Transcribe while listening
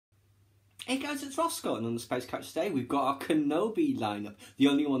Hey guys, it's Roscoe, and on the Space Couch today we've got our Kenobi lineup. The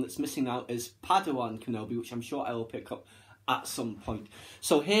only one that's missing out is Padawan Kenobi, which I'm sure I will pick up at some point.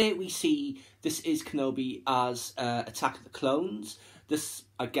 So here we see, this is Kenobi as Attack of the Clones. This,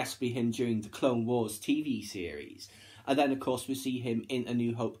 I guess, will be him during the Clone Wars TV series. And then, of course, we see him in A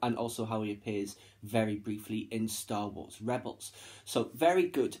New Hope, and also how he appears very briefly in Star Wars Rebels. So very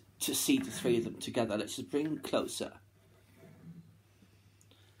good to see the three of them together. Let's just bring them closer.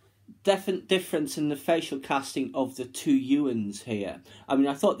 Definite difference in the facial casting of the two Ewans here. I mean,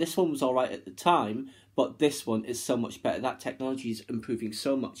 I thought this one was alright at the time, but this one is so much better. That technology is improving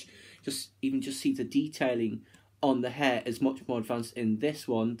so much. Just see the detailing on the hair is much more advanced in this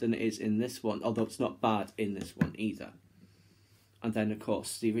one than it is in this one, although it's not bad in this one either. And then, of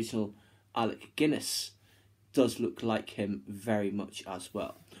course, the original Alec Guinness does look like him very much as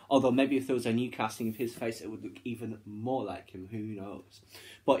well. Although maybe if there was a new casting of his face, it would look even more like him. Who knows?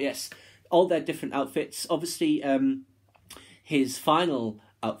 But yes, all their different outfits. Obviously, his final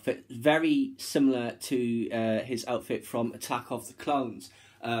outfit, very similar to his outfit from Attack of the Clones.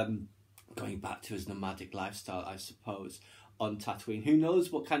 Going back to his nomadic lifestyle, I suppose, on Tatooine. Who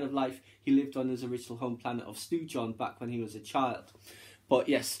knows what kind of life he lived on his original home planet of Stewjon back when he was a child. But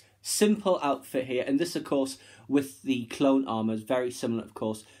yes, simple outfit here. And this, of course, with the clone armour, is very similar, of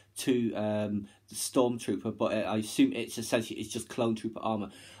course, to the Stormtrooper, but I assume it's just clone trooper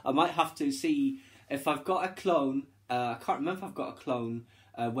armour. I might have to see if I've got a clone. I can't remember if I've got a clone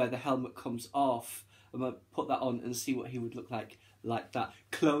where the helmet comes off. I might put that on and see what he would look like that.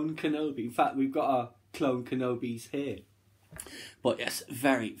 Clone Kenobi. In fact, we've got our clone Kenobis here. But yes,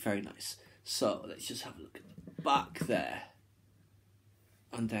 very, very nice. So let's just have a look at the back there.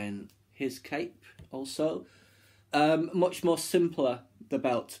 And then his cape also. Much more simpler, the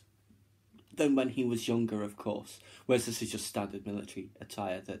belt, than when he was younger, of course. Whereas this is just standard military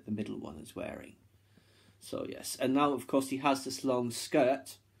attire that the middle one is wearing. So yes, and now of course he has this long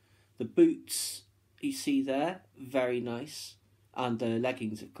skirt. The boots you see there, very nice. And the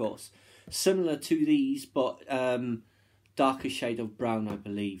leggings, of course. Similar to these, but darker shade of brown, I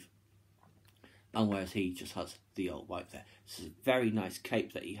believe. And whereas he just has the old white there. This is a very nice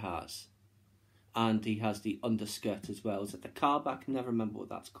cape that he has. And he has the underskirt as well. Is it the carback? I can never remember what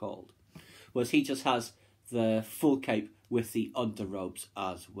that's called. Whereas he just has the full cape with the underrobes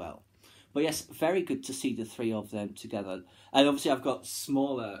as well. But yes, very good to see the three of them together. And obviously I've got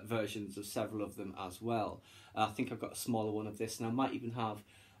smaller versions of several of them as well. I think I've got a smaller one of this, and I might even have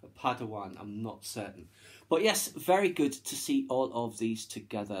a Padawan, I'm not certain. But yes, very good to see all of these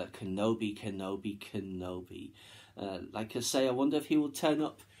together. Kenobi, Kenobi, Kenobi. Like I say, I wonder if he will turn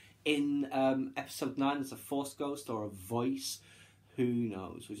up in episode 9 as a Force Ghost or a voice. Who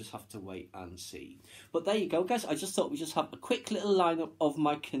knows? We'll just have to wait and see. But there you go, guys. I just thought we'd just have a quick little lineup of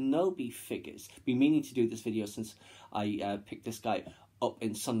my Kenobi figures. Been meaning to do this video since I picked this guy up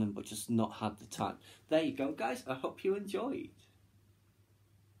in Sunderland, but just not had the time. There you go, guys. I hope you enjoyed.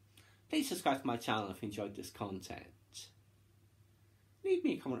 Please subscribe to my channel if you enjoyed this content. Leave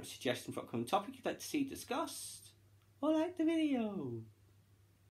me a comment or suggestion for an upcoming topic you'd like to see discussed. Or like the video.